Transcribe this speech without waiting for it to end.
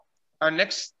our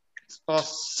next or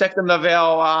second of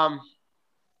our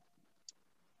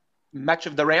match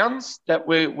of the rounds that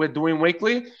we're doing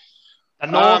weekly. The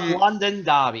North London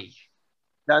Derby.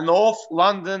 The North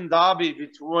London Derby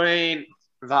between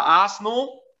the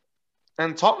Arsenal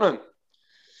and Tottenham.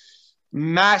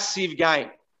 Massive game.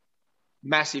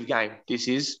 Massive game, this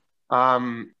is.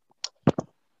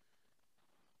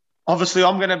 Obviously,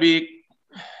 I'm going to be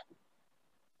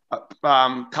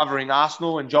covering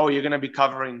Arsenal, and Joel, you're going to be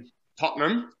covering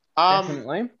Tottenham.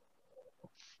 Definitely.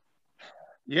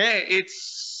 Yeah,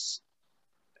 it's...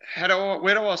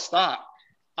 where do I start?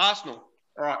 Arsenal.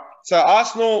 All right. So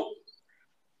Arsenal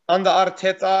under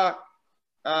Arteta,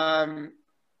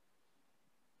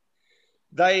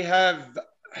 they have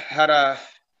had a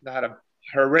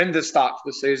horrendous start to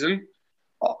the season.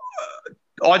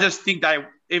 I just think they,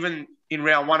 even in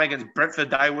round one against Brentford,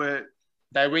 they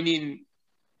went in,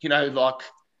 like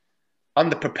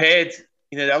underprepared.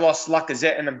 They lost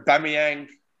Lacazette and Aubameyang,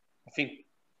 I think,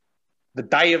 the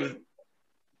day of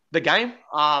the game.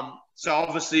 So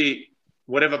obviously,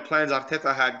 whatever plans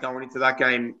Arteta had going into that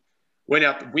game went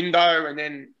out the window, and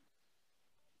then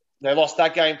they lost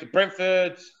that game to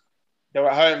Brentford. They were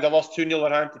at home. They lost 2-0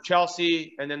 at home to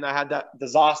Chelsea, and then they had that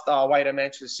disaster away to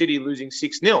Manchester City, losing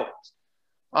 6-0.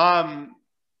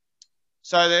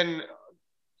 So then,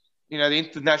 the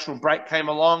international break came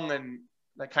along, and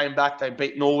they came back. They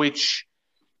beat Norwich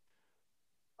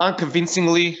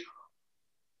unconvincingly,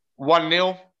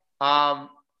 1-0.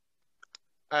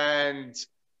 And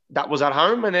that was at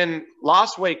home. And then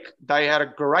last week, they had a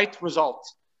great result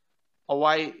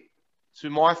away to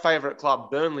my favourite club,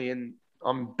 Burnley. And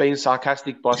I'm being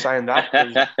sarcastic by saying that.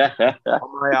 I'm a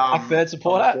Blackburn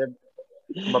supporter.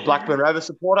 I'm a Blackburn Rovers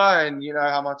supporter, and you know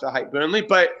how much I hate Burnley.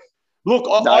 But look,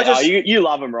 you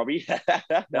love him, Robbie.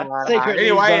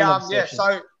 Anyway, yeah.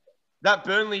 So that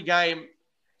Burnley game,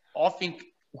 I think,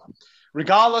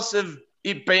 regardless of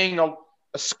it being a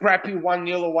scrappy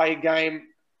 1-0 away game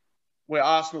where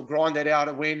Arsenal grinded out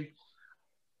a win,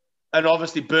 and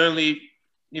obviously Burnley,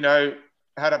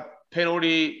 had a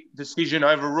penalty decision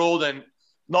overruled, and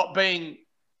not being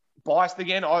biased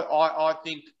again, I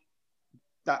think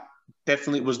that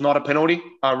definitely was not a penalty.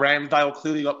 Ramsdale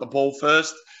clearly got the ball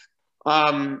first.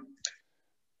 But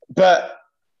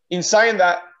in saying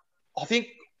that, I think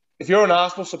if you're an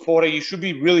Arsenal supporter, you should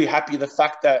be really happy the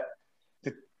fact that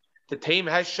the team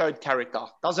has showed character.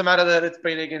 Doesn't matter that it's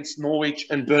been against Norwich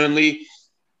and Burnley.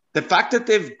 The fact that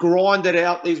they've grinded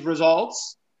out these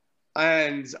results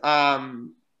and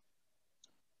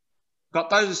got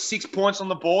those 6 points on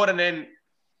the board, and then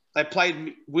they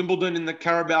played Wimbledon in the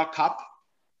Carabao Cup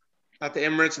at the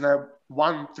Emirates, and they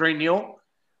won 3-0.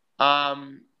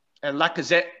 And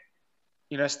Lacazette,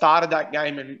 started that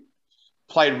game and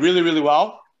played really, really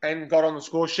well and got on the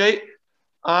score sheet.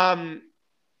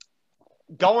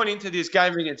 Going into this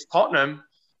game against Tottenham,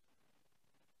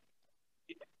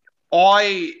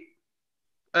 I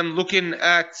am looking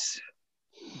at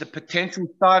the potential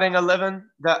starting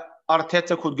 11 that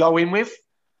Arteta could go in with.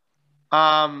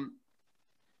 At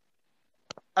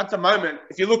the moment,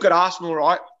 if you look at Arsenal,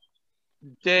 right,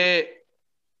 I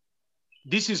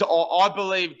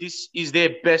believe this is their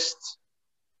best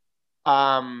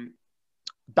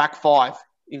back five,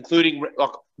 including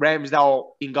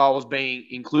Ramsdale in goals being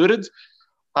included.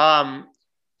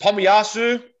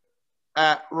 Tomiyasu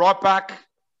at right back.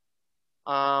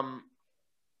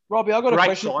 Robbie, I've got a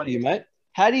question for you, mate.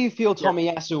 How do you feel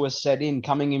Tomiyasu was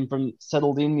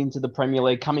settled into the Premier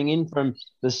League, coming in from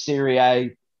the Serie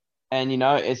A, and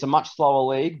it's a much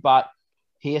slower league, but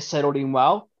he has settled in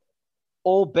well,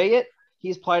 albeit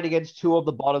he's played against two of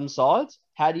the bottom sides.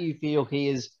 How do you feel he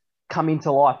has come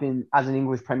into life as an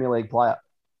English Premier League player?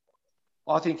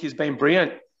 I think he's been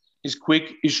brilliant. He's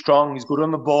quick, he's strong, he's good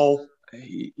on the ball.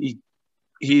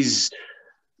 His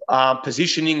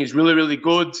positioning is really, really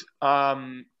good.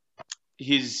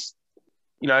 His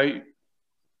 50-50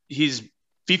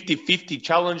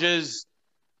 challenges,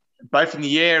 both in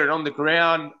the air and on the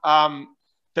ground.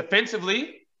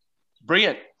 Defensively,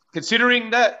 brilliant.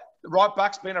 Considering that right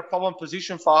back's been a problem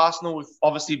position for Arsenal, with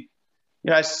obviously,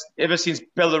 ever since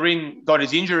Bellerin got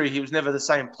his injury, he was never the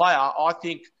same player. I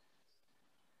think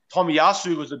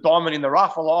Tomiyasu was a diamond in the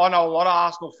rough. I know a lot of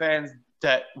Arsenal fans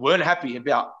that weren't happy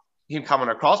about him coming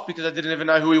across because they didn't even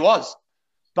know who he was.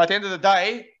 But at the end of the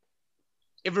day,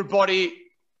 everybody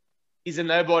is a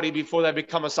nobody before they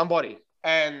become a somebody.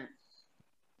 And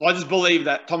I just believe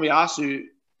that Tomiyasu,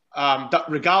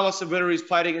 regardless of whether he's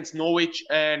played against Norwich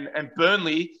and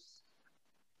Burnley,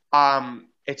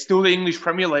 it's still the English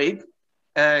Premier League.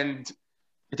 And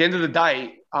at the end of the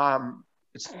day,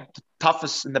 it's the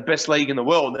toughest and the best league in the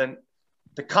world. And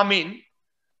to come in,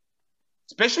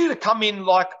 especially to come in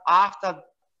like after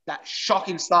that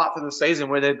shocking start to the season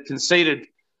where they conceded,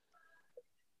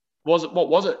 what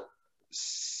was it?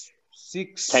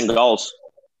 10 goals.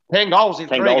 10 goals in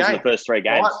 10 three goals games. in the first 3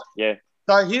 games. Right? Yeah.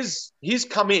 So he's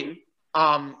come in,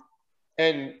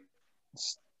 and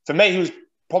for me, he was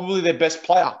probably their best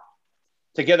player,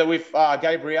 together with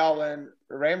Gabriel and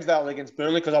Ramsdale against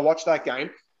Burnley, because I watched that game.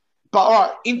 But all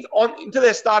right, into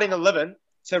their starting 11,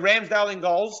 so Ramsdale in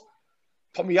goals,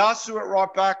 Tomiyasu at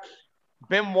right back,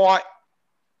 Ben White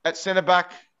at centre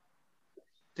back,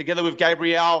 together with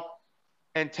Gabriel,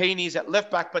 and Teeny's at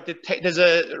left back. But there's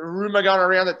a rumour going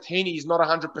around that Teeny is not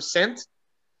 100%,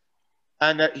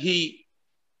 and that he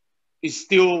is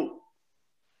still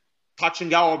touch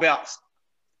and go about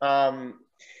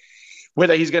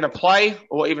whether he's going to play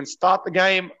or even start the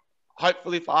game.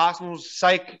 Hopefully, for Arsenal's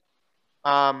sake,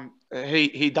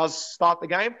 he does start the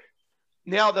game.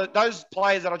 Now, those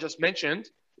players that I just mentioned,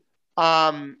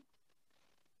 apart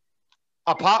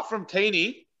from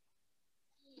Teeny,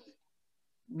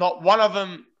 not one of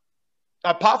them,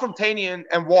 apart from Teeny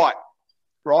and White,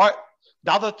 right?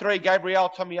 The other three, Gabriel,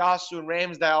 Tomiyasu, and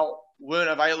Ramsdale,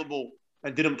 weren't available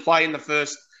and didn't play in the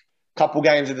first couple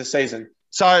games of the season.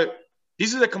 So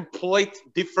this is a complete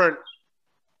different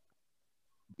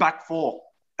back four.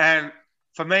 And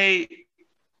for me,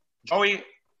 Joey,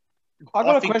 I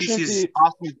got a think question this for is you.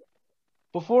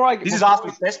 Arsenal's, this is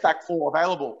Arsenal's best back four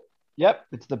available. Yep,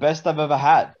 it's the best I've ever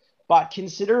had. But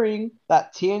considering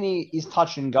that Tierney is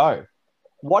touch and go,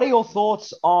 what are your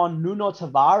thoughts on Nuno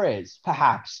Tavares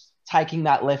perhaps taking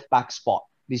that left back spot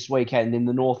this weekend in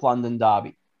the North London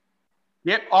derby?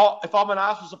 Yep, if I'm an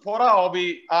Arsenal supporter, I'll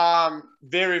be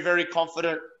very, very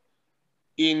confident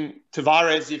in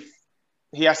Tavares if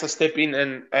he has to step in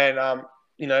and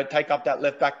take up that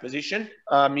left back position.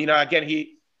 Again,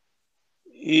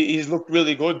 he's looked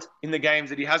really good in the games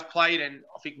that he has played, and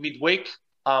I think midweek,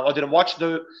 I didn't watch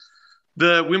the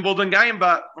Wimbledon game,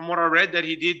 but from what I read, that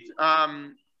he did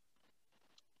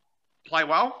play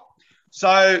well.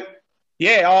 So,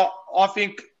 yeah, I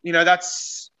think,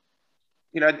 that's,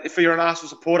 if you're an Arsenal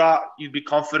supporter, you'd be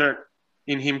confident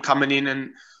in him coming in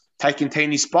and taking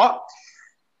Teeny's spot.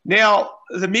 Now,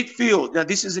 the midfield. Now,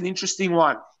 this is an interesting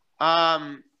one.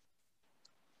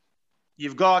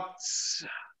 You've got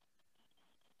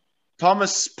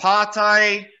Thomas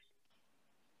Partey,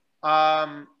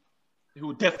 who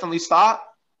will definitely start.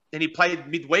 And he played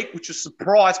midweek, which was a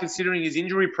surprise considering he's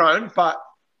injury prone. But,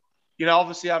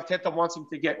 obviously Arteta wants him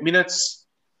to get minutes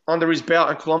under his belt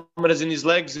and kilometres in his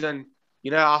legs. And,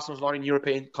 Arsenal's not in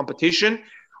European competition.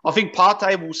 I think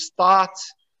Partey will start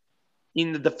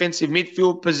in the defensive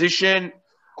midfield position.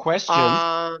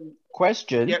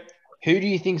 Question. Yep. Who do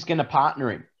you think is going to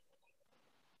partner him?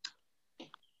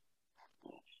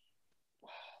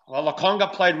 Well,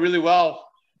 Lokonga played really well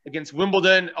against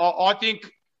Wimbledon. I think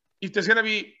if there's going to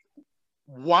be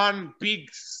one big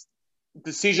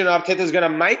decision Arteta's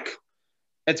going to make,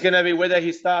 it's going to be whether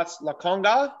he starts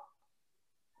Lokonga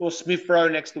or Smith Rowe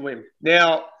next to him.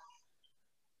 Now,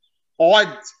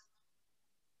 I'd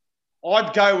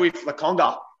go with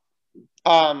Lokonga.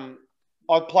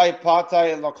 I'd play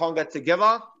Partey and Lokonga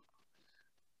together,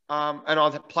 and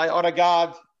I'd play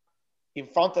Odegaard in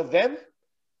front of them.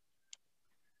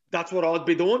 That's what I'd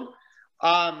be doing.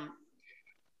 And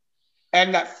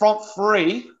that front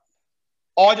three,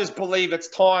 I just believe it's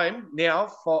time now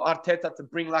for Arteta to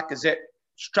bring Lacazette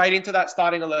straight into that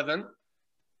starting 11,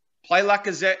 play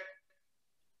Lacazette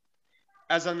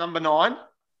as a number 9,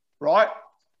 right?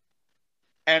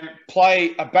 And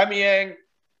play Aubameyang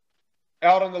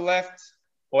out on the left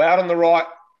or out on the right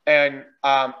and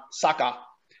Saka.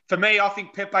 For me, I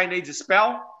think Pepe needs a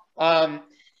spell. I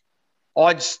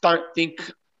just don't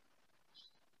think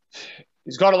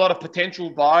he's got a lot of potential,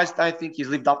 but I just don't think he's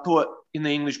lived up to it in the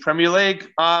English Premier League.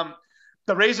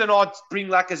 The reason I'd bring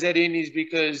Lacazette in is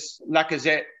because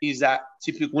Lacazette is that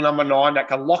typical number 9 that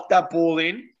can lock that ball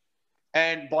in.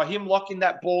 And by him locking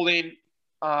that ball in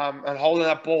and holding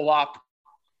that ball up,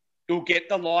 he'll get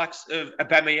the likes of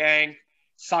Aubameyang,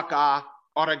 Saka,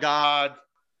 Odegaard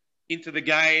into the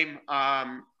game.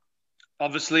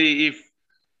 Obviously, if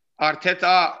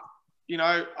Arteta,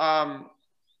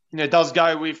 does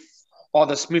go with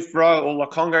either Smith Rowe or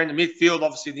Lokonga in the midfield,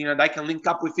 obviously, they can link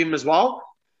up with him as well.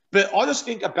 But I just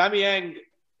think Aubameyang,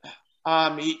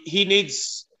 he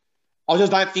needs. I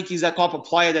just don't think he's that type of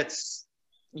player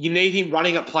you need him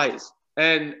running at plays.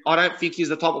 And I don't think he's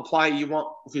the type of player you want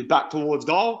with his back towards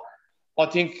goal. I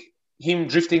think him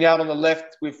drifting out on the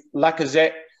left with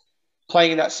Lacazette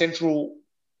playing in that central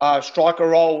striker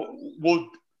role would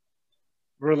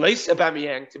release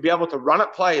Aubameyang to be able to run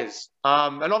at players.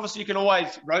 And obviously, you can always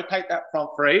rotate that front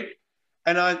three.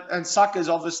 And Saka's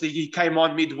obviously, he came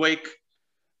on midweek.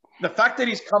 The fact that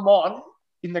he's come on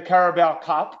in the Carabao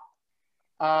Cup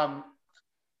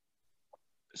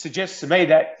suggests to me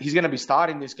that he's going to be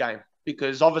starting this game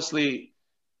because obviously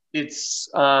it's...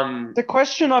 The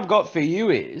question I've got for you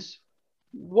is,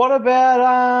 what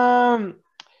about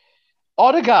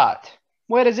Odegaard?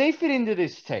 Where does he fit into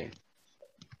this team?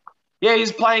 Yeah,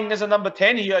 he's playing as a number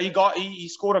 10. He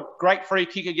scored a great free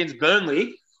kick against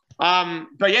Burnley.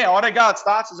 But yeah, Odegaard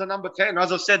starts as a number 10.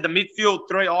 As I said, the midfield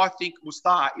three I think will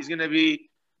start is going to be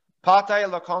Partey,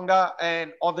 Lokonga,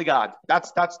 and Odegaard.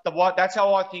 That's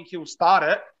how I think he'll start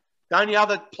it. The only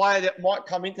other player that might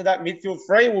come into that midfield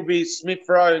three will be Smith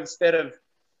Rowe instead of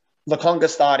Lokonga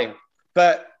starting.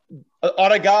 But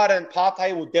Odegaard and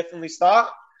Partey will definitely start.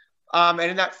 And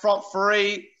in that front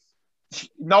three,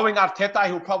 knowing Arteta,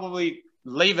 he'll probably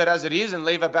leave it as it is and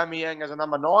leave Aubameyang as a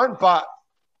number 9. But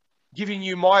giving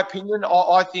you my opinion,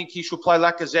 I think he should play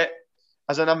Lacazette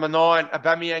as a number 9,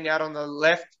 Aubameyang out on the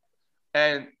left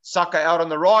and Saka out on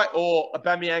the right, or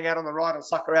Aubameyang out on the right and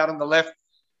Saka out on the left,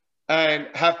 and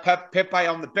have Pepe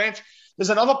on the bench. There's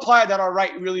another player that I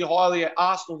rate really highly at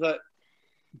Arsenal that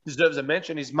deserves a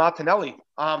mention is Martinelli.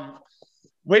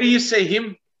 Where do you see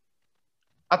him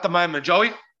at the moment,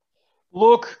 Joey?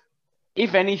 Look,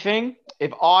 if anything,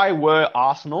 if I were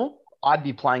Arsenal, I'd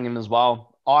be playing him as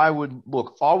well. I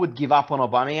would give up on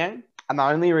Aubameyang, and the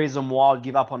only reason why I'd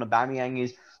give up on Aubameyang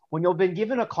is when you've been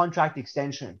given a contract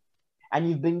extension and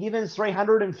you've been given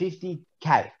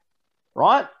 350K,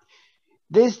 right?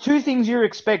 There's two things you're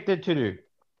expected to do.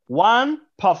 One,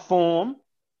 perform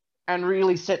and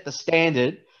really set the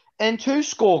standard, and 2,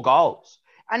 score goals.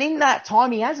 And in that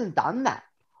time, he hasn't done that.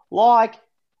 Like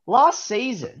last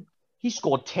season, he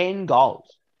scored 10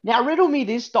 goals. Now, riddle me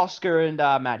this, Dosker and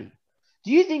Matty.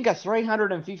 Do you think a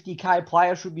 350K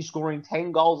player should be scoring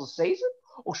 10 goals a season?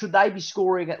 Or should they be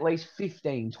scoring at least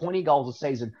 15, 20 goals a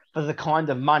season for the kind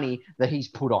of money that he's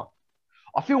put on?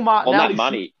 I feel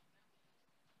Martinelli...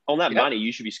 On that money,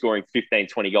 you should be scoring 15,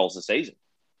 20 goals a season.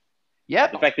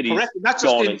 Yep. The fact that he's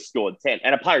gone and scored 10,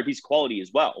 and a player of his quality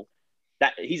as well,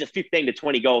 that he's a 15 to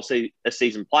 20 goal a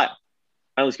season player,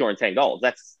 only scoring 10 goals.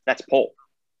 That's poor.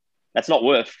 That's not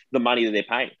worth the money that they're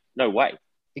paying. No way.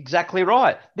 Exactly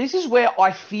right. This is where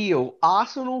I feel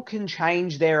Arsenal can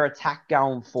change their attack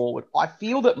going forward. I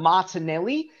feel that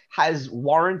Martinelli has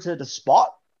warranted a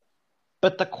spot,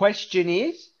 but the question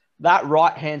is, that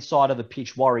right-hand side of the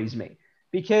pitch worries me.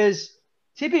 Because,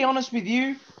 to be honest with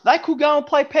you, they could go and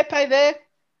play Pepe there.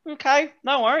 Okay,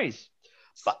 no worries.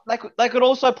 But they could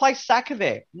also play Saka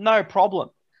there. No problem.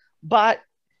 But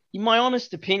in my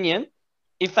honest opinion,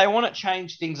 if they want to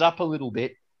change things up a little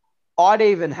bit, I'd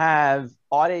even have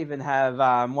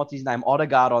what's his name,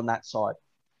 Odegaard on that side.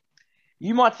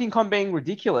 You might think I'm being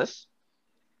ridiculous.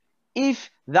 If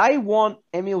they want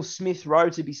Emile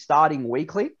Smith-Rowe to be starting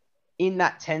weekly in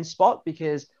that 10 spot,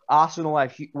 because Arsenal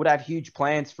would have huge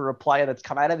plans for a player that's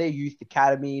come out of their youth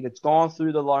academy, that's gone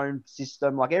through the loan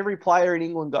system, like every player in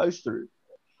England goes through.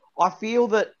 I feel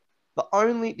that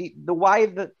the way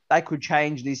that they could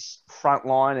change this front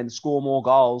line and score more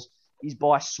goals is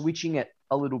by switching it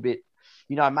a little bit,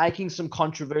 making some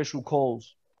controversial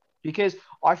calls. Because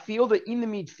I feel that in the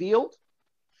midfield,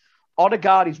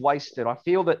 Odegaard is wasted. I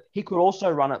feel that he could also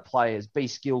run at players, be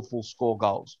skillful, score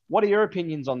goals. What are your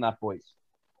opinions on that, boys?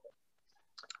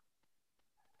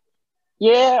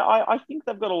 Yeah, I think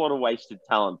they've got a lot of wasted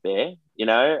talent there.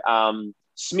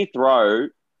 Smith Rowe,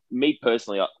 me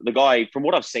personally, the guy, from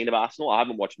what I've seen of Arsenal, I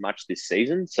haven't watched much this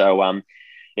season. So, I'm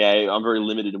very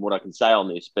limited in what I can say on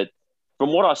this. But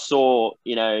from what I saw,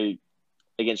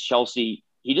 against Chelsea,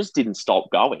 he just didn't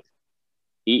stop going.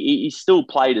 He still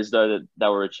played as though that they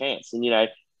were a chance. And,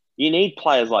 you need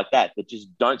players like that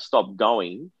just don't stop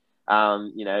going,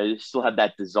 still have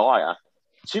that desire.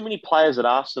 Too many players at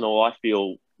Arsenal, I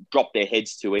feel, drop their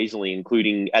heads too easily,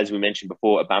 including, as we mentioned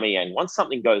before, Aubameyang. Once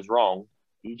something goes wrong,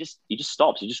 he just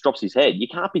stops. He just drops his head. You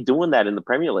can't be doing that in the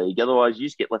Premier League. Otherwise, you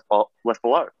just get left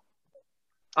below.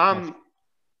 On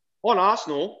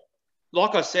Arsenal,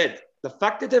 like I said, the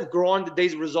fact that they've grinded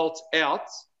these results out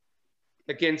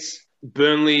against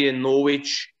Burnley and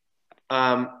Norwich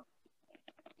and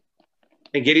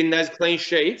getting those clean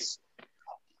sheets,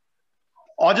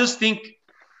 I just think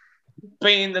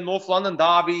being the North London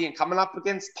derby and coming up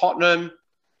against Tottenham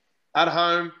at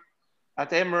home, at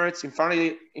the Emirates, in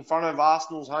front of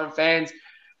Arsenal's home fans,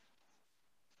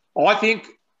 I think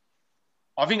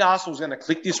Arsenal's going to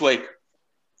click this week.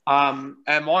 And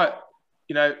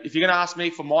if you're going to ask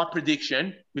me for my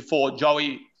prediction before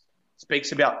Joey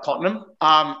speaks about Tottenham.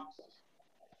 I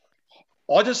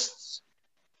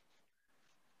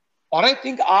don't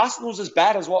think Arsenal's as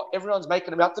bad as what everyone's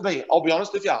making them out to be. I'll be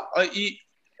honest with you.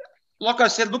 Like I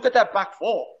said, look at that back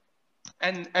four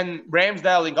and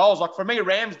Ramsdale in goals. Like for me,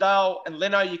 Ramsdale and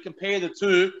Leno, you compare the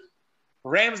two.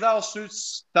 Ramsdale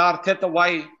suits the Arteta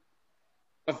way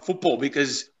of football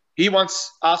because he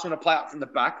wants Arsenal to play up from the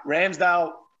back.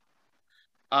 Ramsdale,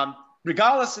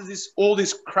 regardless of all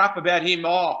this crap about him,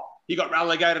 he got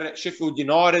relegated at Sheffield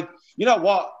United. You know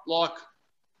what? Like,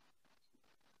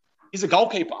 he's a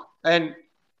goalkeeper. And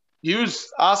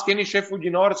ask any Sheffield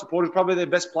United supporters, probably their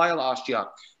best player last year.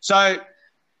 So,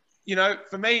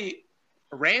 for me,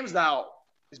 Ramsdale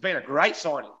has been a great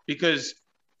signing because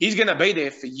he's going to be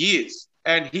there for years.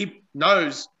 And he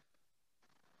knows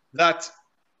that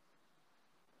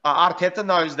Arteta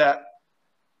knows that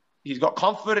he's got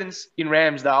confidence in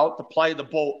Ramsdale to play the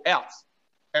ball out.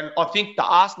 And I think the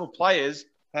Arsenal players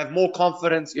have more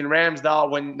confidence in Ramsdale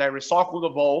when they recycle the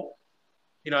ball,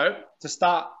 to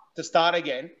start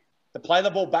again, to play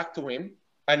the ball back to him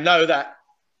and know that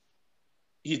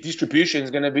his distribution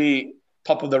is going to be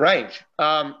top of the range.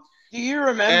 Do you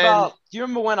remember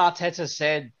when Arteta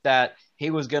said that he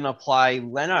was going to play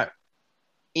Leno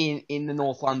in the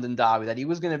North London derby, that he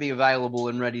was going to be available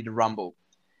and ready to rumble?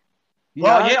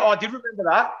 Yeah, I did remember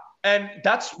that. And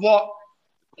that's what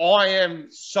I am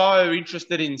so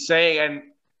interested in seeing. And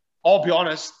I'll be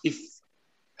honest,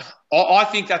 I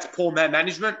think that's poor man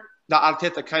management that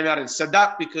Arteta came out and said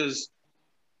that because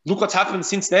look what's happened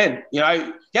since then. He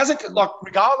hasn't,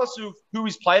 regardless of who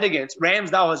he's played against,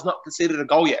 Ramsdale has not conceded a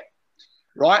goal yet,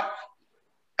 right?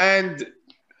 And at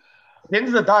the end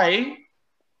of the day,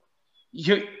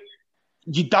 you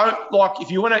don't,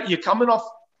 if you want to, you're coming off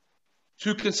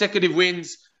 2 consecutive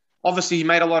wins. Obviously, he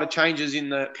made a lot of changes in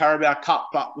the Carabao Cup,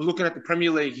 but we're looking at the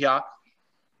Premier League here.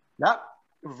 That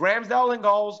Ramsdale in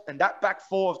goals and that back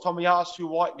four of Tomiyasu,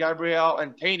 White, Gabriel,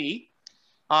 and Tini.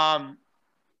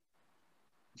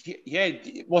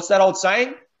 What's that old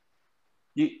saying?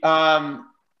 You try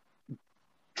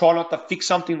not to fix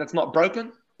something that's not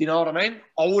broken. You know what I mean?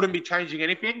 I wouldn't be changing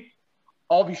anything.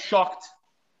 I'll be shocked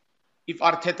if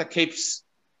Arteta keeps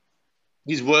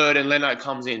his word and Leno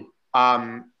comes in.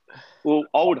 Well,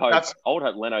 I would hope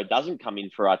Leno doesn't come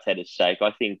in for Arteta's sake.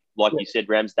 I think, like you said,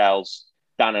 Ramsdale's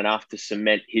done enough to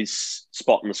cement his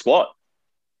spot in the squad.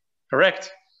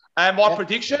 Correct. And my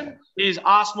prediction is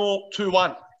Arsenal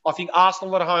 2-1. I think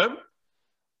Arsenal at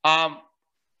home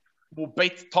will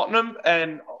beat Tottenham,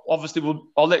 and obviously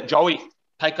I'll let Joey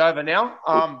take over now.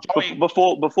 Joey,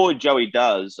 before Joey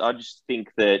does, I just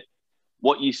think that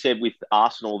what you said with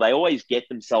Arsenal, they always get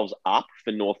themselves up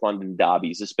for North London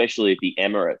derbies, especially at the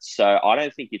Emirates. So I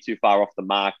don't think you're too far off the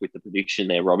mark with the prediction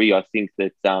there, Robbie. I think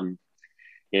that the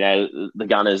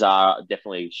Gunners are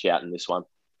definitely shouting this one.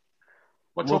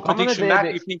 What's your prediction,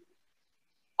 Matt?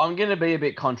 I'm going to be a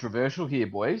bit controversial here,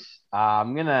 boys. Go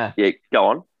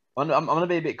on. I'm going to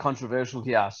be a bit controversial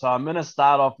here. So I'm going to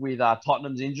start off with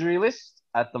Tottenham's injury list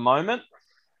at the moment.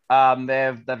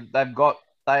 They've got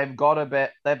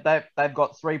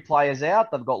 3 players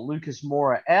out. They've got Lucas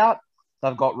Moura out.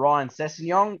 They've got Ryan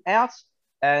Sessegnon out,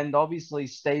 and obviously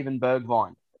Steven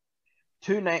Bergwijn.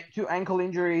 2 ankle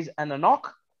injuries and a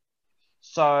knock.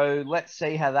 So let's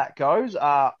see how that goes.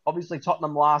 Obviously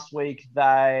Tottenham last week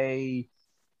they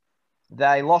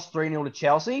lost 3-0 to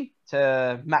Chelsea,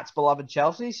 to Matt's beloved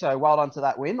Chelsea. So well done to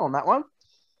that win on that one.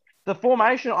 The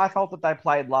formation I felt that they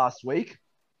played last week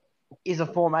is a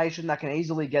formation that can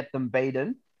easily get them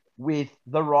beaten with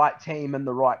the right team and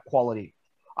the right quality.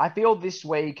 I feel this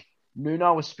week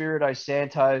Nuno Espirito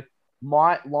Santo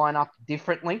might line up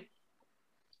differently.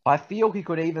 I feel he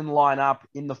could even line up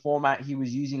in the format he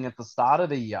was using at the start of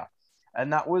the year.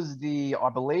 And that was I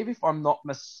believe if I'm not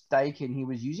mistaken, he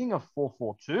was using a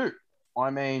 4-4-2. I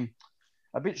mean,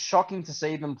 a bit shocking to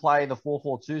see them play the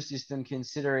 4-4-2 system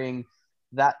considering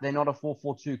that they're not a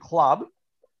 4-4-2 club.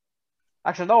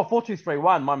 Actually, they were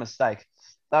 4-2-3-1, my mistake.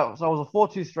 So it was a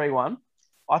 4-2-3-1.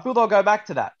 I feel they'll go back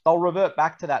to that. They'll revert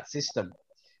back to that system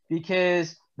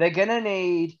because they're going to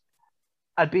need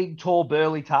a big, tall,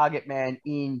 burly target man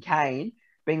in Kane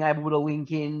being able to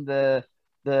link in the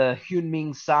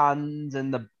Heung-min Sons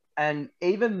and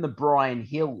even the Brian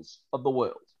Hills of the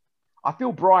world. I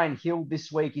feel Brian Hill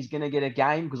this week is going to get a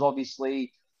game because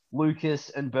obviously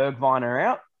Lucas and Bergwijn are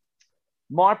out.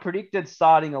 My predicted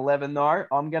starting 11, though,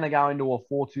 I'm going to go into a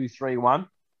 4-2-3-1,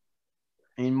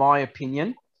 in my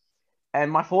opinion.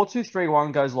 And my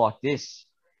 4-2-3-1 goes like this.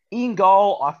 In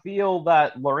goal, I feel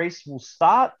that Lloris will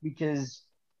start because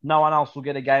no one else will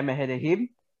get a game ahead of him.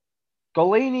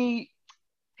 Golini,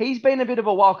 he's been a bit of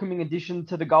a welcoming addition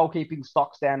to the goalkeeping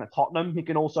stocks down at Tottenham. He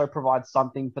can also provide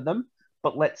something for them,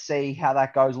 but let's see how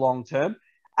that goes long term.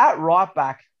 At right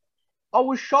back, I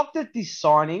was shocked at this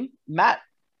signing. Matt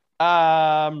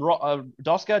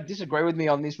Doska, disagree with me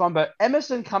on this one, but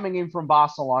Emerson coming in from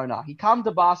Barcelona. He come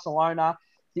to Barcelona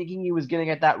thinking he was going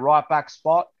to get that right back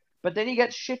spot, but then he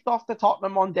gets shipped off to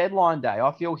Tottenham on deadline day.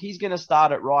 I feel he's going to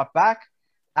start at right back.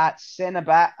 At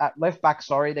left back,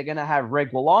 they're going to have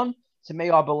Reguilon. To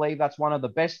me, I believe that's one of the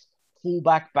best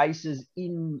fullback bases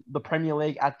in the Premier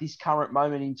League at this current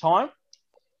moment in time.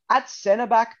 At centre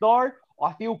back, though,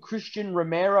 I feel Christian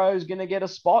Romero is going to get a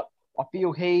spot. I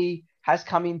feel he has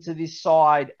come into this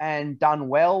side and done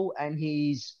well, and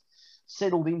he's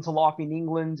settled into life in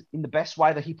England in the best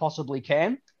way that he possibly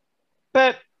can.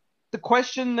 But the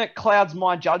question that clouds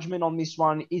my judgment on this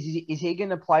one is he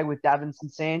going to play with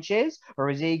Davinson Sanchez or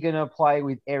is he going to play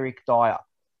with Eric Dyer?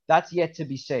 That's yet to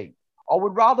be seen. I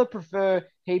would rather prefer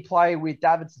he play with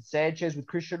Davinson Sanchez with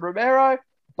Christian Romero,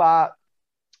 but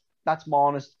that's my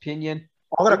honest opinion.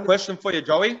 I've got a question for you,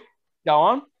 Joey. Go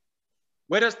on.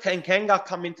 Where does Tanganga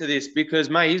come into this? Because,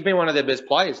 mate, he's been one of their best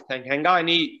players, Tanganga, and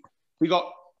he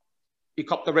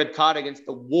copped the red card against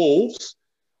the Wolves.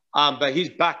 But he's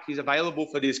back. He's available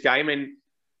for this game. And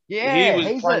he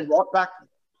was playing right back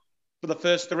for the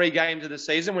first 3 games of the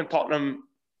season when Tottenham,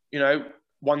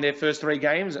 won their first 3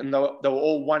 games. And they were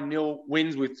all 1-0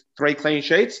 wins with 3 clean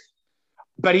sheets.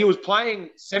 But he was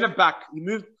playing centre-back. He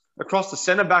moved across the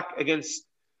centre-back against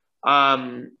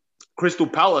Crystal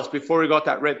Palace before he got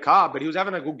that red card. But he was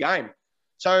having a good game.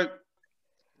 So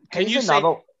he's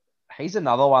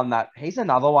another one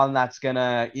that's going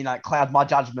to, cloud my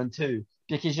judgment too.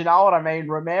 Because you know what I mean?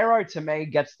 Romero, to me,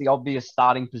 gets the obvious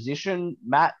starting position.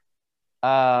 Matt,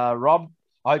 Rob,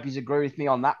 I hope you agree with me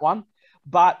on that one.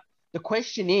 But the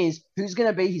question is, who's going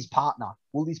to be his partner?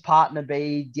 Will his partner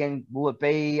be Tanganga?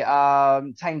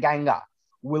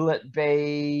 Will it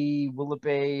be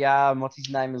what's his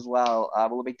name as well?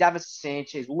 Will it be Davinson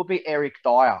Sanchez? Will it be Eric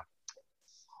Dyer?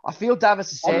 I feel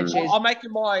Davinson Sanchez. I'll make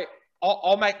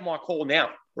my call now,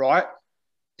 right?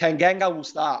 Tanganga will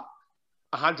start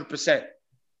 100%.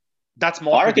 That's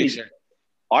my prediction.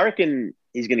 I reckon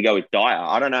he's going to go with Dyer.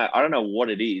 I don't know what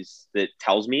it is that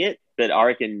tells me it, but I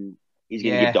reckon he's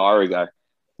going to give Dyer a go.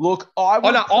 Look,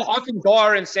 I think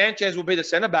Dyer and Sanchez will be the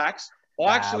centre backs.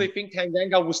 I actually think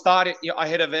Tanganga will start it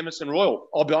ahead of Emerson Royal.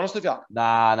 I'll be honest with you.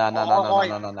 No.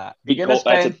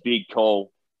 That's a big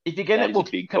call. If you're going to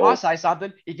look, can I say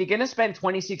something? If you're going to spend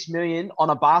 26 million on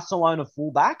a Barcelona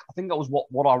fullback, I think that was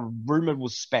what I rumored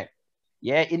was spent.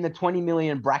 Yeah, in the 20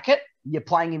 million bracket, you're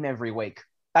playing him every week.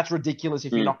 That's ridiculous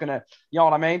if you're not going to, you know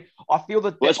what I mean? I feel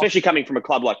that... Well, especially coming from a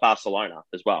club like Barcelona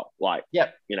as well.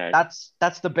 That's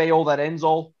the be-all that ends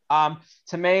all.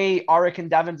 To me, I reckon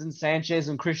Davinson Sanchez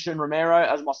and Christian Romero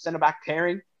as my centre-back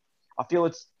pairing. I feel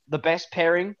it's the best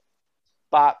pairing,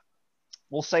 but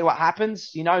we'll see what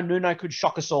happens. Nuno could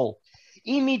shock us all.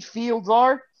 In midfield,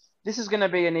 though, this is going to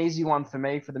be an easy one for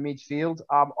me for the midfield.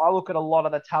 I look at a lot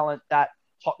of the talent that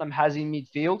Tottenham has in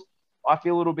midfield. I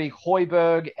feel it'll be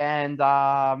Højbjerg and,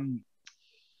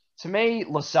 to me,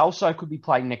 Lo Celso could be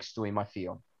playing next to him, I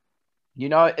feel.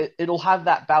 It'll have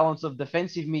that balance of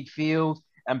defensive midfield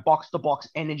and box-to-box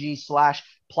energy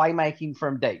 / playmaking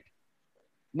from deep.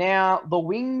 Now, the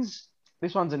wings,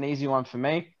 this one's an easy one for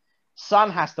me.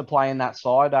 Son has to play in that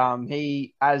side.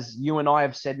 He, as you and I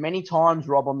have said many times,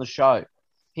 Rob, on the show,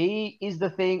 he is the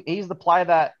thing. He's the player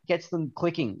that gets them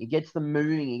clicking. He gets them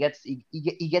moving. He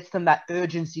gets them that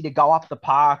urgency to go up the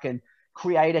park and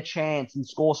create a chance and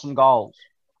score some goals.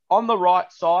 On the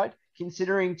right side,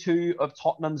 considering 2 of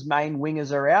Tottenham's main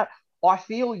wingers are out, I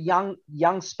feel young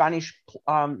Spanish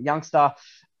youngster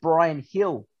Brian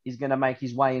Hill is going to make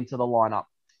his way into the lineup.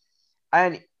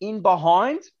 And in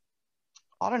behind,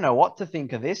 I don't know what to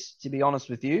think of this, to be honest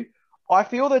with you. I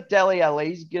feel that Dele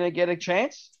Alli's going to get a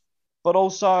chance, but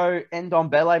also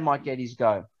Ndombele might get his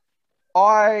go.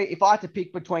 If I had to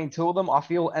pick between 2 of them, I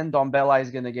feel Ndombele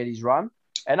is going to get his run.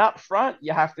 And up front,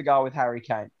 you have to go with Harry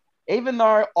Kane. Even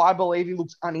though I believe he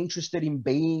looks uninterested in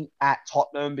being at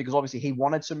Tottenham because obviously he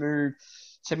wanted to move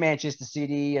to Manchester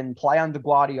City and play under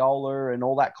Guardiola and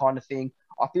all that kind of thing,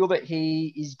 I feel that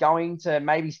he is going to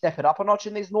maybe step it up a notch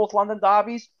in these North London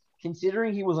derbies,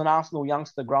 considering he was an Arsenal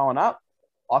youngster growing up.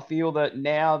 I feel that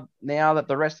now that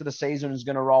the rest of the season is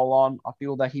going to roll on, I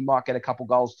feel that he might get a couple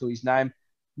goals to his name.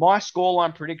 My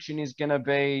scoreline prediction is going to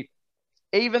be,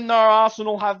 even though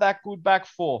Arsenal have that good back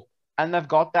 4 and they've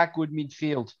got that good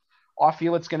midfield, I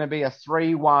feel it's going to be a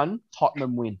 3-1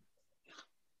 Tottenham win.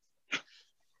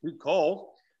 Good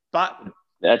call. But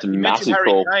that's a massive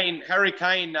call. Harry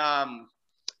Kane,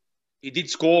 he did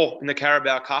score in the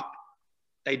Carabao Cup.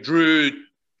 They drew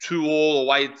 2-2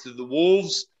 away to the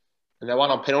Wolves, and they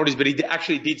won on penalties. But he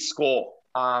actually did score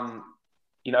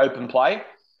in open play,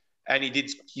 and he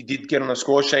did get on the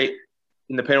score sheet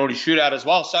in the penalty shootout as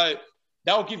well. So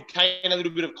that will give Kane a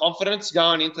little bit of confidence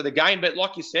going into the game. But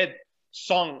like you said,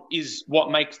 Song is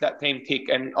what makes that team tick,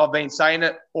 and I've been saying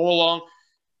it all along.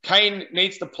 Kane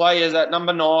needs to play as that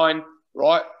number 9,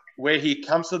 right, where he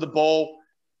comes to the ball,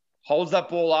 holds that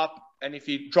ball up, and if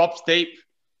he drops deep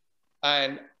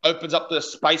and opens up the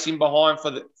spacing behind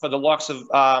for the likes of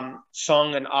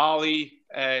Song and Ali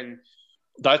and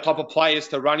those type of players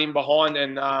to run in behind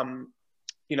and,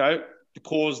 to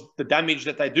cause the damage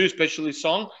that they do, especially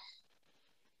Song.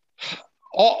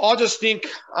 I just think,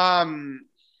 Tottenham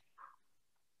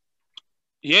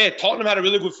had a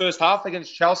really good first half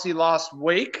against Chelsea last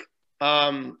week.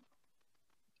 I'll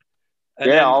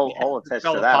attest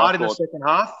to that. Apart in the second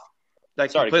half. They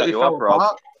completely fell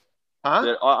apart.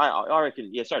 Huh? I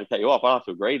reckon, sorry to cut you off. I have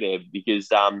to agree there because,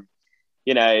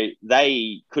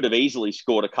 they could have easily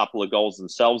scored a couple of goals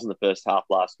themselves in the first half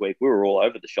last week. We were all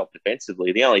over the shop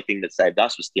defensively. The only thing that saved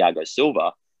us was Thiago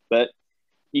Silva. But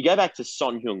you go back to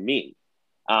Son Heung-min.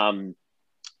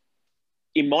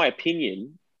 In my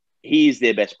opinion, he is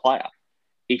their best player.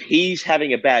 If he's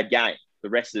having a bad game, the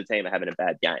rest of the team are having a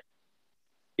bad game.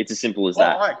 It's as simple as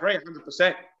that. I agree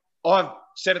 100%. I've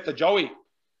said it to Joey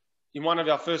in one of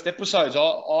our first episodes.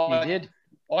 I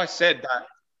said that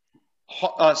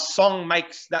Song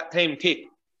makes that team tick.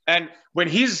 And when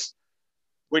he's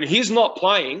not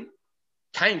playing,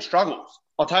 Kane struggles.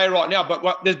 I'll tell you right now.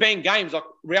 But there's been games like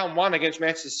round 1 against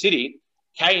Manchester City,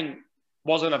 Kane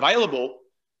wasn't available,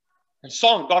 and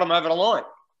Song got him over the line.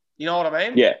 You know what I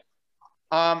mean? Yeah.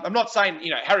 I'm not saying,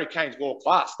 Harry Kane's world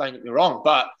class, don't get me wrong,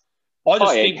 but I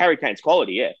just think Harry Kane's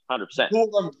quality, 100%.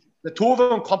 The two of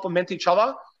them complement each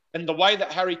other, and the way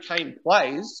that Harry Kane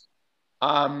plays,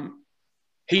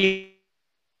 he's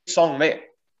Song there,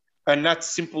 and that's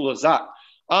simple as that.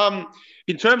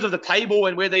 In terms of the table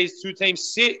and where these two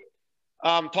teams sit,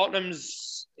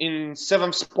 Tottenham's in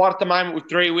 7th spot at the moment with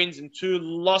 3 wins and 2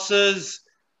 losses.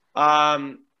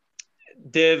 They've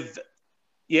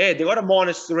got a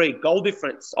 -3 goal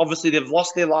difference. Obviously, they've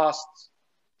lost their last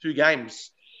 2 games.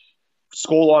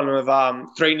 Scoreline of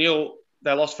 3-0.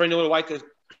 They lost 3-0 away to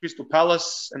Crystal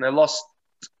Palace, and they lost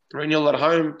 3-0 at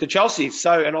home to Chelsea.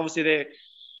 And obviously their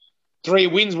 3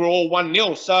 wins were all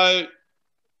 1-0. So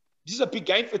this is a big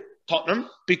game for Tottenham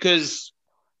because,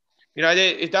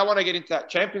 if they want to get into that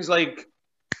Champions League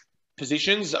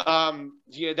positions,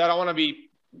 they don't want to be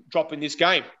dropping this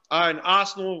game. And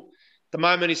Arsenal, at the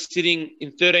moment, is sitting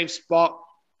in 13th spot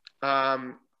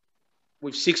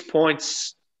with 6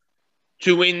 points,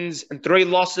 2 wins and 3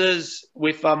 losses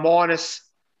with a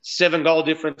 -7 goal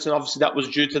difference. And obviously that was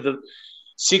due to the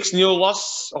 6-0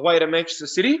 loss away to Manchester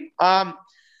City. I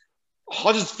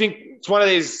just think it's one of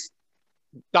these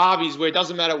derbies where it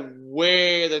doesn't matter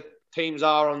where the teams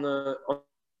are on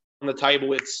the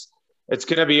table. It's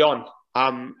going to be on.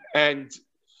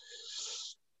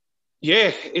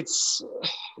 It's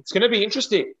going to be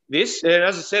interesting, this. And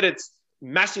as I said, it's a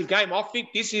massive game. I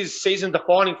think this is season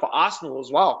defining for Arsenal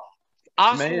as well.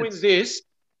 Arsenal wins this,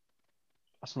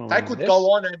 they could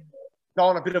go on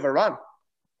a bit of a run.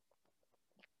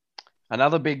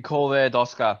 Another big call there,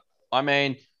 Doska. I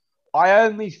mean, I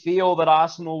only feel that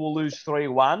Arsenal will lose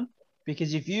 3-1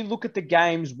 because if you look at the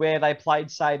games where they played,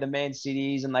 say, the Man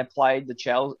Cities and they played the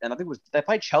Chelsea, and I think they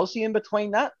played Chelsea in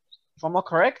between that, if I'm not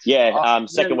correct. Yeah,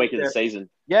 second week of the season.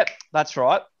 Yep, that's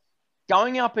right.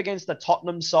 Going up against the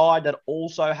Tottenham side that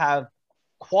also have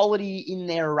quality in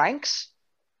their ranks,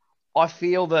 I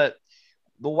feel that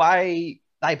the way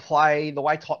they play, the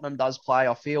way Tottenham does play,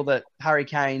 I feel that Harry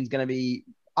Kane's going to be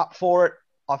up for it.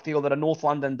 I feel that a North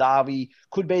London derby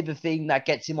could be the thing that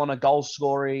gets him on a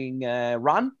goal-scoring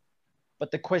run.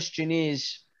 But the question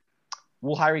is,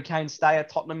 will Harry Kane stay at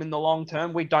Tottenham in the long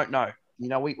term? We don't know.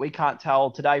 We can't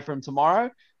tell today from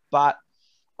tomorrow. But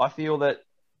I feel that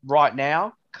right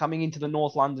now, coming into the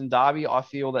North London derby, I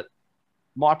feel that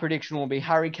my prediction will be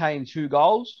Harry Kane 2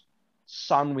 goals,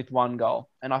 Son with 1 goal.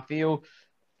 And I feel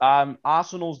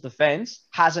Arsenal's defense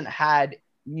hasn't had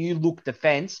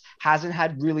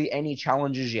really any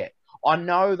challenges yet. I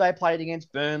know they played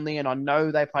against Burnley and I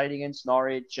know they played against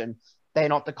Norwich and they're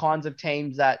not the kinds of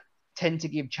teams that tend to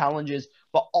give challenges,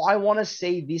 but I want to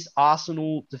see this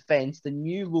Arsenal defense, the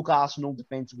new look Arsenal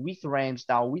defense with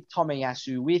Ramsdale, with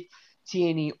Tomiyasu, with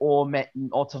Tierney or Metten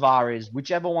or Tavares,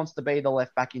 whichever wants to be the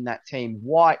left back in that team,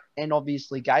 White and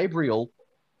obviously Gabriel.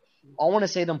 I want to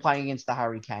see them playing against the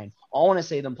Harry Kane. I want to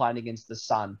see them playing against the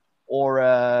Son or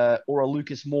a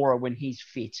Lucas Moura when he's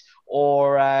fit,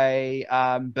 or a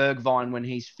Bergvine when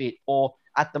he's fit, or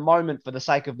at the moment, for the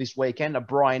sake of this weekend, a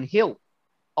Brian Hill.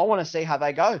 I want to see how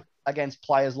they go against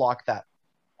players like that.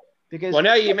 Because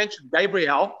now you mentioned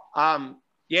Gabriel.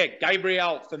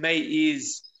 Gabriel for me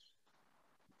is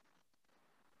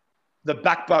the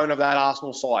backbone of that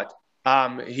Arsenal side.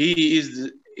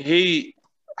 He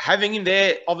having him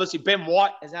there. Obviously, Ben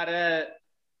White has had a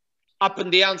up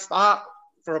and down start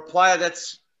for a player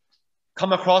that's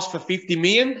come across for 50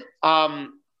 million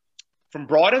from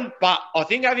Brighton. But I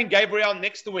think having Gabriel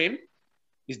next to him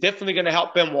is definitely going to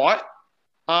help Ben White.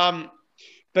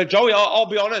 But Joey, I'll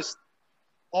be honest.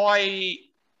 I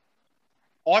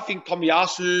think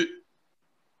Tomiyasu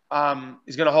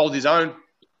is going to hold his own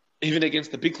even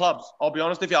against the big clubs. I'll be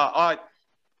honest with you. I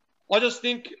just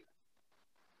think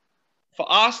for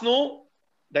Arsenal,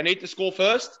 they need to score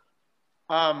first.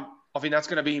 I think that's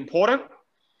going to be important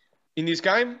in this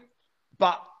game.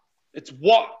 But it's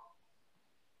what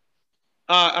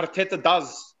Arteta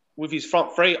does with his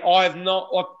front three.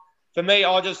 For me,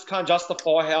 I just can't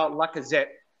justify how Lacazette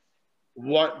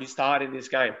won't be starting this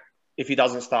game if he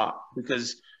doesn't start,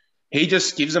 because he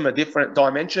just gives them a different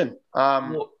dimension.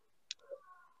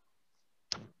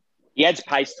 He adds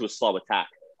pace to a slow attack.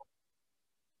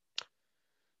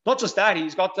 Not just that,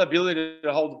 he's got the ability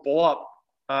to hold the ball up.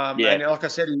 And like I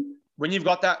said, when you've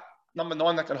got that number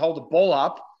 9 that can hold the ball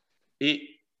up, it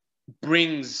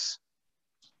brings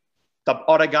the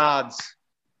Odegaards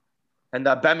and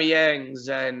the Bamiyangs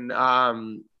and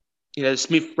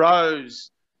Smith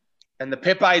Rose and the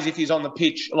Pepes if he's on the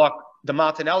pitch, like the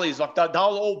Martinellis, like they'll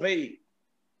all be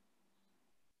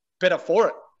better for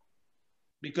it,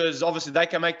 because obviously they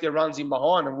can make their runs in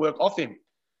behind and work off him.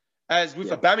 As with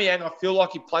Aubameyang, I feel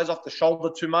like he plays off the shoulder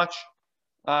too much.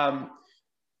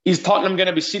 Is Tottenham going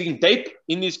to be sitting deep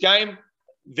in this game?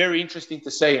 Very interesting to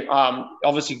see.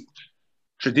 Obviously,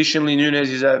 traditionally,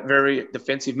 Nunes is a very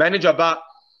defensive manager, but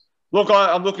look,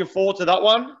 I'm looking forward to that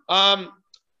one.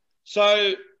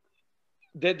 So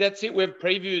that's it. We've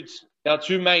previewed our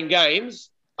 2 main games.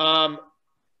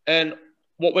 And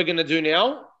what we're going to do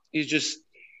now is just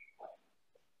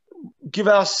give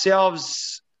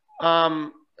ourselves a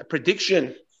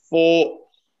prediction for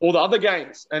all the other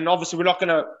games. And obviously, we're not going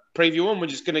to preview them. We're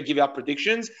just going to give our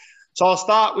predictions. So I'll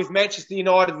start with Manchester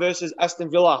United versus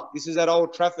Aston Villa. This is at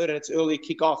Old Trafford, and it's early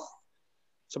kickoff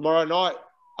tomorrow night.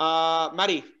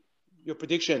 Matty, your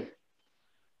prediction?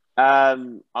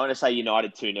 I'm going to say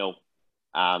United 2-0.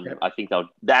 I think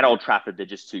that Old Trafford, they're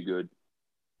just too good.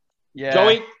 Yeah.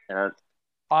 Joey?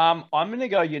 I'm going to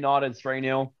go United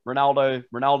 3-0.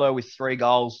 Ronaldo with 3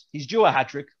 goals. He's due a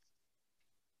hat-trick.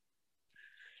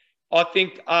 I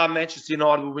think Manchester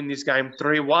United will win this game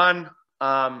 3-1.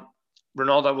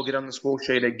 Ronaldo will get on the score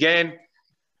sheet again.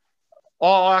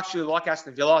 I actually like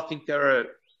Aston Villa. I think they're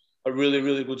a really,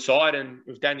 really good side. And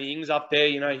with Danny Ings up there,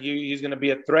 he's going to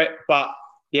be a threat. But,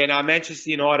 Manchester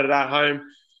United at home,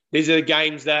 these are the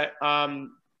games that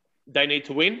they need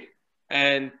to win.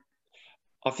 And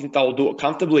I think they'll do it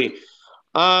comfortably.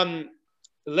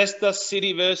 Leicester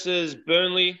City versus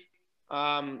Burnley.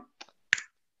 For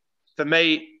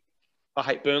me, I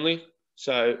hate Burnley,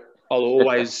 so I'll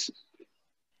always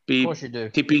be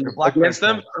tipping against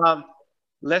them.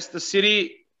 Leicester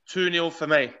City, 2-0 for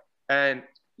me, and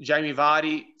Jamie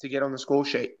Vardy to get on the score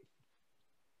sheet.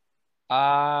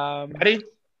 Matty?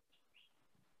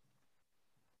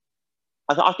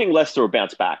 I think Leicester will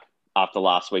bounce back after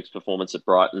last week's performance at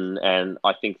Brighton, and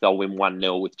I think they'll win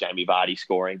 1-0 with Jamie Vardy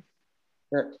scoring.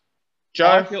 Yeah.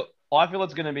 Joe? I feel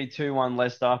it's going to be 2-1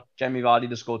 Leicester. Jamie Vardy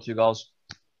to score 2 goals.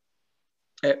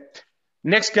 Yeah.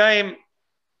 Next game,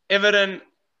 Everton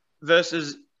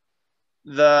versus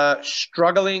the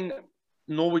struggling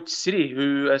Norwich City,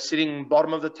 who are sitting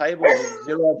bottom of the table with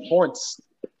 0 points.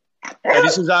 Yeah,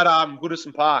 this is at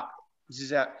Goodison Park. This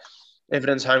is at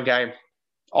Everton's home game.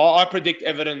 I predict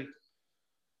Everton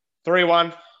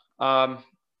 3-1.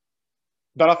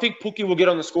 But I think Pookie will get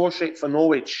on the score sheet for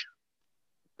Norwich.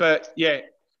 But,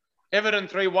 Everton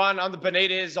 3-1 under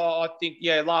Benitez. I think,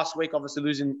 last week, obviously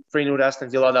losing 3-0 to Aston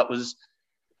Villa, that was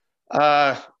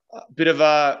a bit of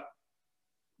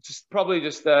probably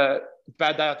just a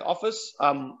bad day at the office.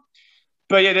 But,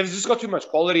 they've just got too much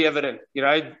quality, Everton.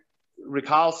 Rick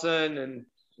Harlson, and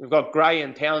we've got Gray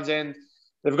and Townsend.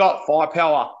 They've got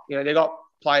firepower. They've got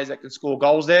players that can score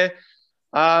goals there.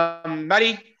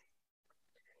 Matty?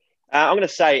 I'm going to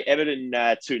say Everton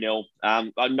 2-0.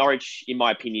 Norwich, in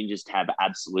my opinion, just have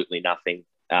absolutely nothing.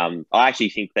 I actually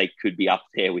think they could be up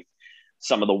there with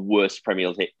some of the worst Premier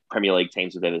League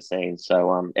teams we've ever seen.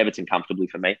 So Everton comfortably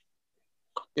for me.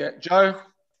 Yeah, Joe?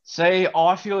 See,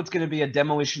 I feel it's going to be a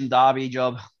demolition derby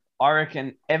job. I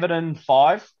reckon Everton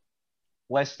 5,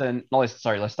 Leicester,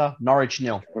 Norwich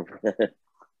 0.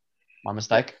 My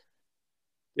mistake.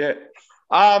 Yeah.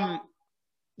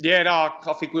 Yeah, no,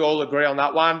 I think we all agree on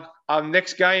that one.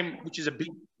 Next game, which is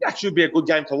that should be a good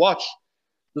game to watch.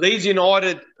 Leeds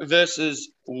United versus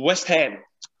West Ham.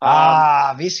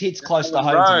 This hits close to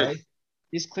home to me.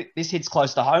 This hits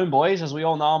close to home, boys. As we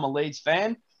all know, I'm a Leeds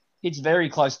fan. It's very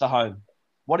close to home.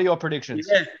 What are your predictions?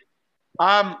 Yeah.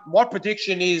 My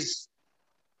prediction is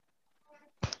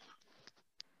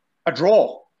a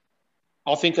draw.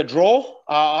 I think a draw.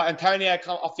 Antonio,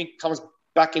 I think, comes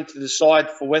back into the side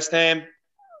for West Ham.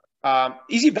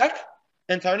 Is he back,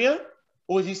 Antonio,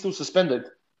 or is he still suspended?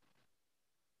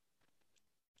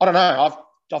 I don't know. I've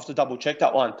have to double check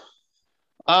that one.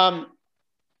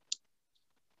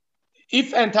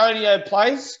 If Antonio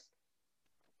plays,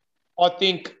 I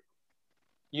think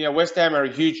West Ham are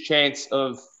a huge chance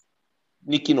of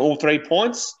nicking all 3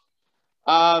 points.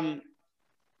 But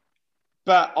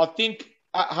I think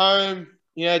at home,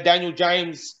 Daniel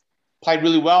James played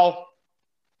really well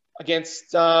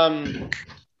against Fulham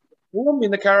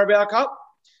in the Carabao Cup.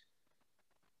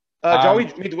 Joey,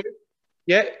 midweek.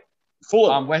 Yeah,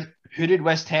 Fulham. Who did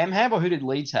West Ham have, or who did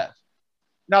Leeds have?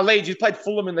 No, Leeds. You played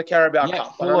Fulham in the Carabao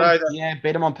Cup. Fulham,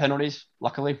 beat them on penalties,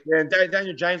 luckily. Yeah, and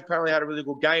Daniel James apparently had a really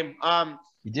good game.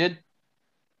 He did?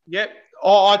 Yep.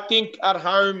 Oh, I think at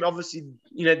home, obviously,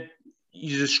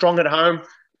 he's strong at home.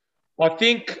 I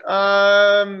think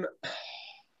a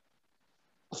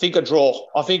draw.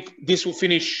 I think this will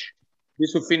finish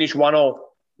 1-1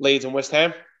 Leeds and West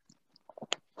Ham.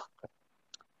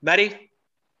 Matty?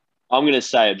 I'm going to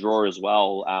say a draw as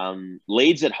well.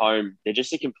 Leeds at home, they're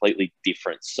just a completely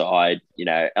different side.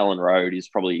 Ellen Road is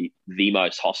probably the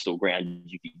most hostile ground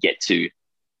you could get to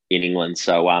in England.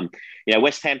 So,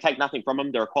 West Ham, take nothing from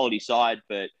them. They're a quality side,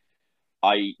 but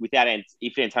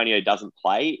if Antonio doesn't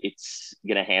play, it's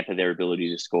going to hamper their ability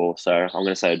to score. So I'm going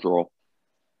to say a draw.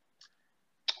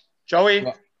 Joey,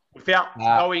 without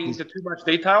going into too much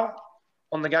detail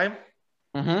on the game.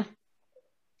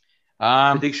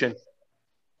 Prediction.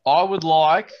 I would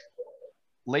like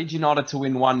Leeds United to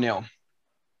win 1-0.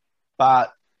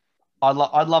 But I'd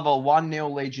love a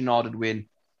 1-0 Leeds United win.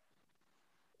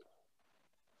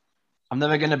 I'm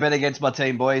never going to bet against my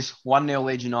team, boys. 1-0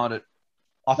 Leeds United.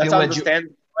 That's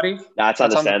understandable. That's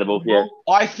understandable, yeah.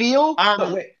 I feel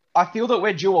that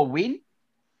we're due a win.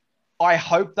 I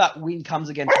hope that win comes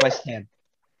against West Ham.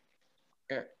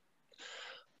 Yeah.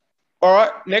 All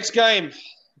right, next game.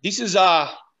 This is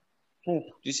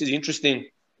interesting.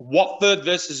 Watford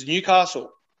versus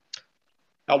Newcastle.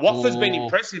 Now, Watford's been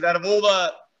impressive out of all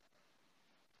the,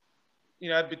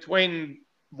 between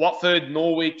Watford,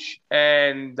 Norwich,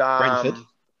 and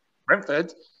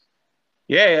Brentford.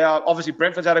 Yeah, obviously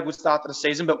Brentford's had a good start to the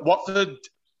season, but Watford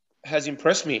has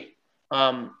impressed me.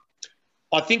 I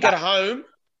think at home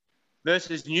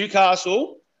versus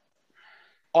Newcastle,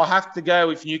 I have to go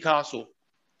with Newcastle,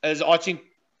 as I think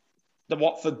the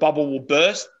Watford bubble will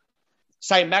burst.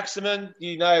 St. Maximin,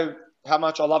 you know how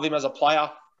much I love him as a player.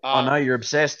 I know, you're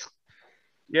obsessed.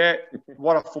 Yeah,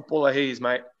 what a footballer he is,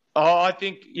 mate. I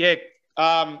think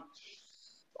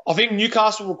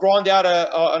Newcastle will grind out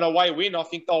an away win. I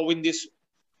think they'll win this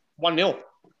 1-0.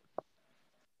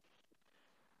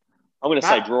 I'm going to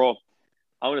say draw.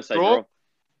 Draw.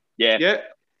 Yeah.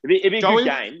 It'd be a good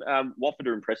game. Watford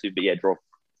are impressive, but yeah, draw.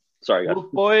 Sorry, guys.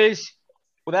 Look, boys,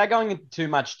 without going into too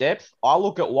much depth, I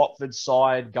look at Watford's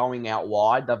side going out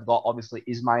wide. They've got, obviously,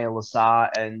 Ismail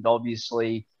Assar and,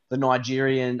 obviously, the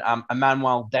Nigerian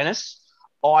Emmanuel Dennis.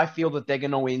 I feel that they're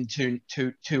going to win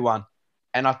 2-1.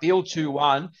 And I feel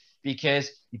 2-1 because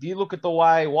if you look at the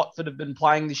way Watford have been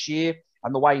playing this year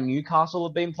and the way Newcastle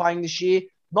have been playing this year,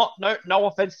 no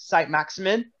offense to St.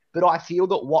 Maximin, but I feel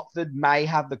that Watford may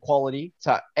have the quality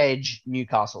to edge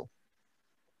Newcastle.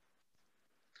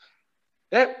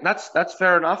 Yeah, that's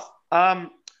fair enough. The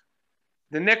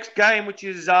next game, which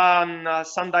is on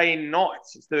Sunday night,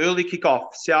 it's the early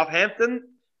kickoff. Southampton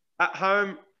at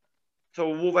home to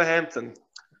Wolverhampton.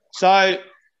 So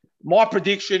my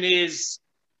prediction is,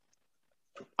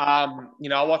 I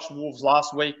watched Wolves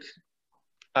last week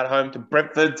at home to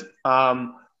Brentford.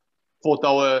 Thought they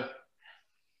were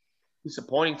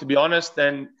disappointing, to be honest.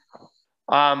 And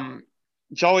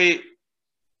Joey,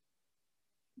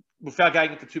 without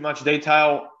going into too much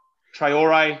detail,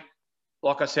 Traore,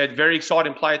 like I said, very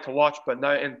exciting player to watch, but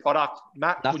no end product.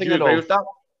 Matt, would you agree with that?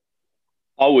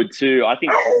 I would too. I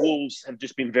think Wolves have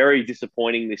just been very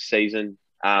disappointing this season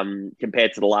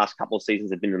compared to the last couple of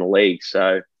seasons they've been in the league.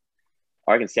 So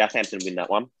I reckon Southampton win that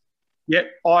one. Yeah,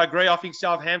 I agree. I think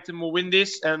Southampton will win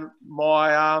this, and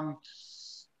my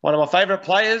one of my favourite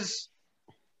players.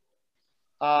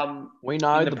 We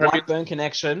know the Blackburn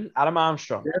connection, Adam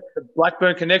Armstrong. Yeah, the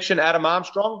Blackburn connection, Adam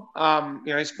Armstrong.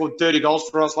 He scored 30 goals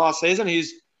for us last season.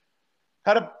 He's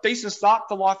had a decent start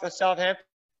to life at Southampton.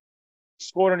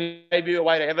 Scored on his debut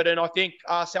away to Everton. I think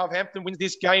Southampton wins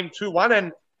this game 2-1,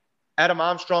 and Adam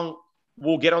Armstrong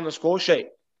will get on the score sheet.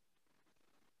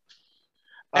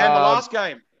 And the last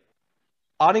game.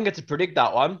 I didn't get to predict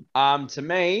that one. To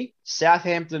me,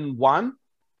 Southampton 1,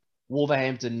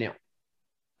 Wolverhampton 0.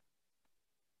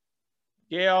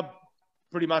 Yeah,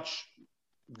 pretty much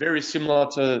very similar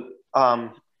to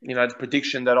the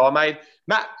prediction that I made.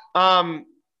 Matt,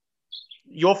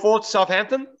 your thoughts,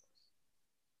 Southampton?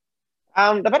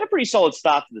 They've had a pretty solid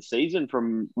start to the season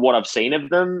from what I've seen of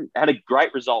them. Had a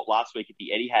great result last week at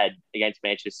the Etihad against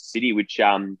Manchester City, which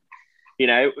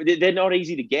they're not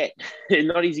easy to get. They're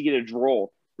not easy to get a draw,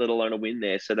 let alone a win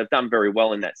there. So they've done very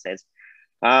well in that sense.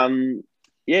 It'd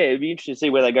be interesting to see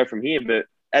where they go from here. But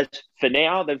as for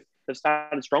now, they've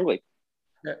started strongly.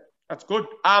 Yeah, that's good.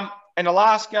 And the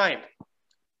last game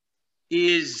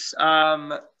is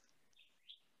actually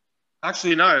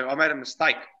no, I made a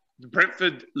mistake. The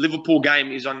Brentford-Liverpool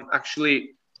game is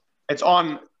it's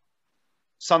on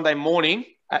Sunday morning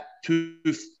at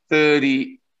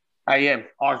 2:30 a.m.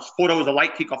 I thought it was a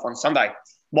late kickoff on Sunday.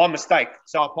 My mistake.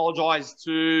 So I apologise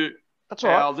to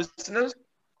our listeners.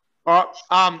 All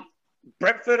right.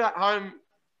 Brentford at home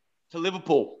to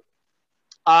Liverpool.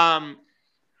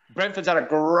 Brentford's had a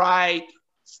great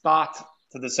start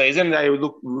to the season. They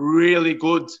look really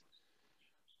good.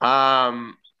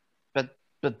 But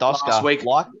Doska, last week,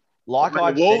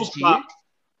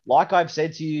 like I've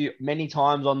said to you many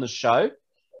times on the show,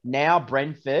 now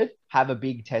Brentford have a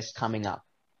big test coming up.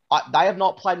 They have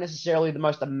not played necessarily the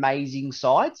most amazing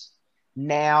sides.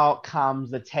 Now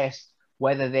comes the test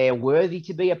whether they're worthy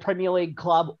to be a Premier League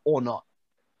club or not,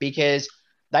 because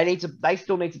they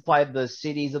still need to play the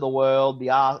cities of the world,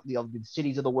 the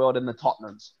cities of the world, and the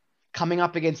Tottenhams coming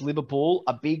up against Liverpool,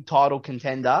 a big title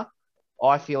contender.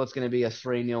 I feel it's going to be a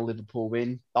 3-0 Liverpool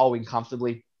win. They'll win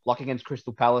comfortably, like against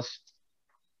Crystal Palace.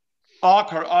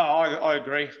 I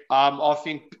agree. I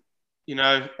think,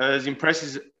 as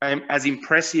impressive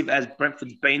as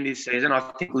Brentford's been this season, I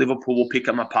think Liverpool will pick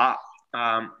them apart.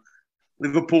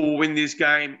 Liverpool will win this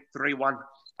game 3-1.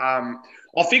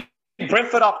 I think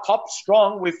Brentford up top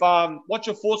strong with what's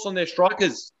your thoughts on their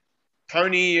strikers?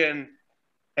 Tony and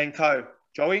co.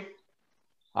 Joey?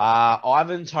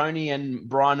 Ivan, Tony, and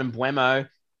Brian Mbeumo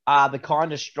are the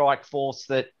kind of strike force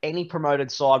that any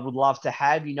promoted side would love to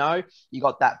have. You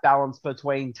got that balance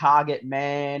between target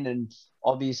man and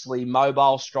obviously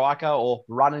mobile striker or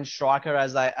running striker,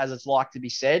 as it's like to be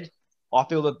said. I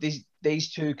feel that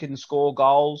these two can score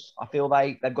goals. I feel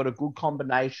they've got a good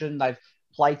combination. They've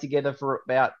played together for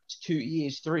about 2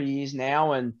 years, 3 years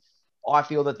now, and I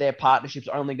feel that their partnership's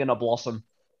only going to blossom.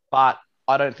 But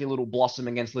I don't feel it'll blossom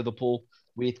against Liverpool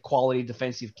with quality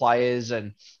defensive players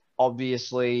and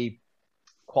obviously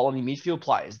quality midfield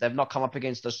players. They've not come up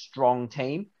against a strong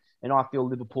team, and I feel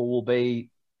Liverpool will be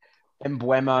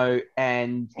Mbeumo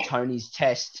and Tony's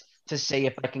test to see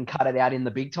if they can cut it out in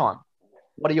the big time.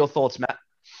 What are your thoughts, Matt?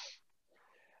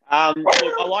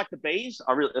 Look, I like the Bees.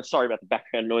 Sorry about the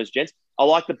background noise, gents. I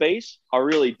like the Bees. I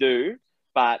really do,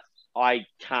 but I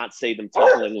can't see them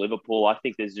toppling Liverpool. I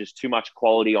think there's just too much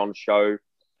quality on show.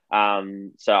 So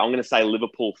I'm going to say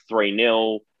Liverpool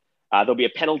 3-0. There'll be a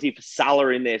penalty for Salah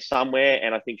in there somewhere,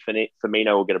 and I think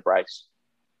Firmino will get a brace.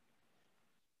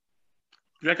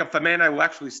 Do you reckon Firmino will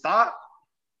actually start?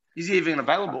 Is he even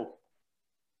available?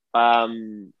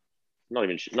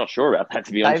 Not sure about that,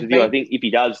 to be honest with you. I think if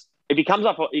he does, if he comes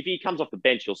off the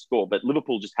bench, he'll score. But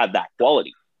Liverpool just have that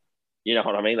quality. You know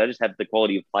what I mean? They just have the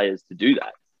quality of players to do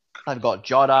that. They've got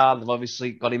Jota. They've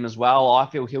obviously got him as well. I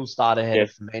feel he'll start ahead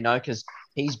of Firmino because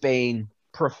he's been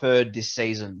preferred this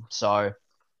season. So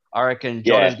I reckon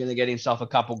Jota's going to get himself a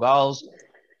couple goals.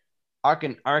 I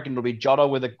reckon it'll be Jota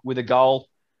with a goal.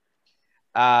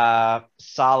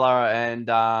 Salah and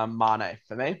Mane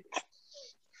for me.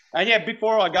 And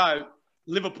before I go,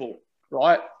 Liverpool,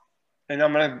 right? And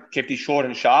I'm going to keep this short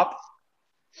and sharp.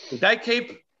 If they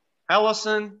keep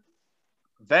Alisson,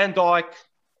 Van Dijk,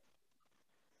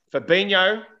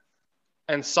 Fabinho,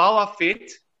 and Salah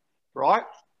fit, right?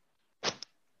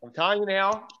 I'm telling you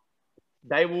now,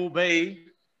 they will be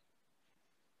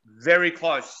very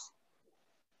close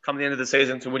come the end of the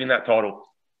season to winning that title.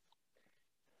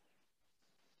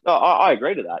 No, I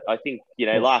agree to that. I think,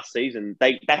 last season,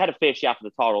 they had a fair share for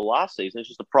the title last season. It's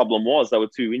just the problem was they were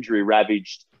too injury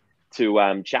ravaged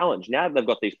to challenge. Now they've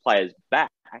got these players back.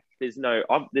 there's no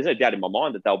doubt in my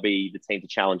mind that they'll be the team to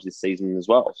challenge this season as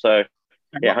well. So,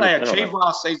 and yeah, what they 100% on achieved that.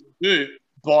 last season too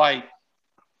by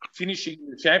finishing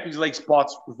the Champions League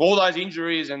spots with all those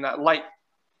injuries and that late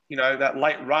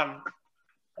run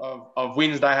of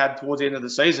wins they had towards the end of the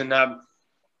season.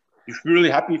 You're really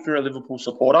happy if you're a Liverpool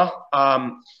supporter.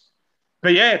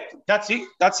 But yeah, that's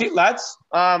it, lads.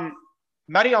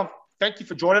 Matty, thank you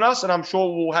for joining us, and I'm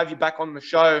sure we'll have you back on the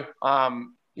show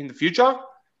in the future.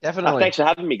 Definitely. Thanks for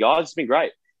having me, guys. It's been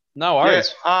great. No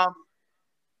worries. Yeah,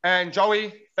 and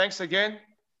Joey, thanks again.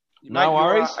 No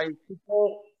worries. You're a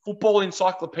football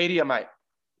encyclopedia, mate.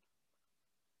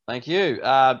 Thank you.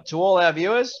 To all our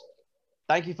viewers,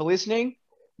 thank you for listening.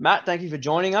 Matt, thank you for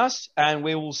joining us, and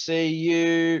we will see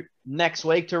you next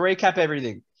week to recap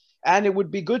everything. And it would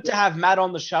be good to have Matt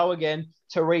on the show again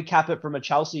to recap it from a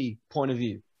Chelsea point of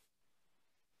view.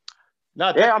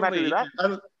 No, Yeah, I'm happy definitely. with that.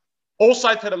 And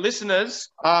also to the listeners,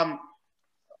 a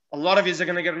lot of you are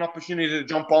going to get an opportunity to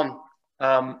jump on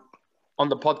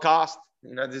the podcast.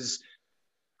 There's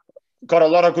got a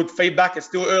lot of good feedback. It's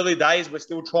still early days. We're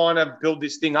still trying to build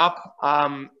this thing up.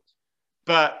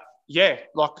 But yeah,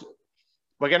 like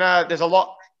there's a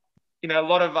lot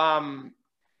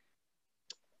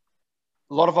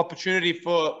of opportunity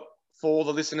for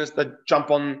the listeners to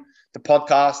jump on the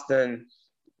podcast and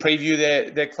preview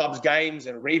their club's games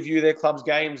and review their club's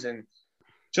games and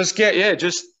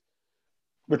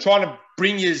we're trying to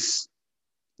bring you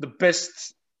the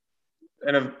best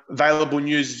and available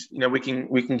news we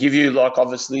can give you, like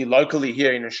obviously locally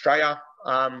here in Australia.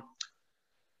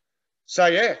 So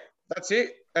yeah, that's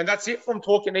it, and that's it from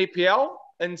Talking EPL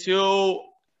until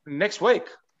next week.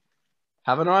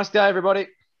 Have a nice day, everybody.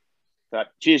 Right.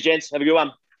 Cheers, gents. Have a good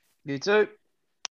one. You too.